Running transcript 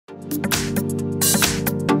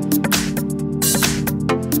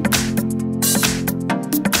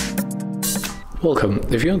Welcome.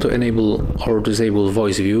 If you want to enable or disable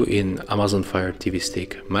voice view in Amazon Fire TV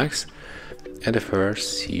Stick Max, at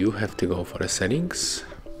first you have to go for the settings.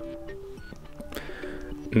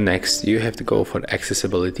 Next you have to go for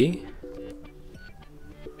accessibility.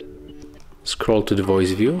 Scroll to the voice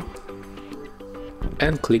view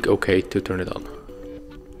and click OK to turn it on.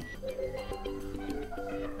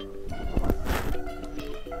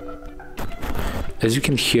 As you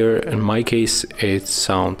can hear, in my case, it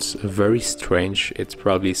sounds very strange. It's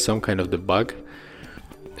probably some kind of the bug.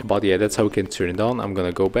 But yeah, that's how we can turn it on. I'm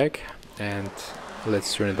gonna go back and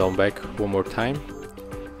let's turn it on back one more time.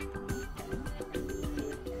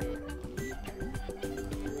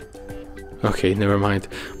 Okay, never mind.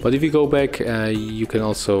 But if you go back, you can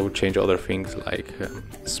also change other things like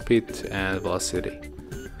speed and velocity.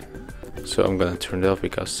 So I'm gonna turn it off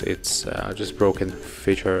because it's just broken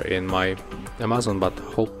feature in my Amazon, but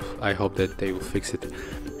I hope that they will fix it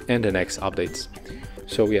in the next updates.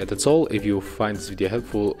 So yeah, that's all. If you find this video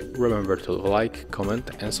helpful, remember to like, comment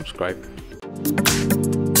and subscribe.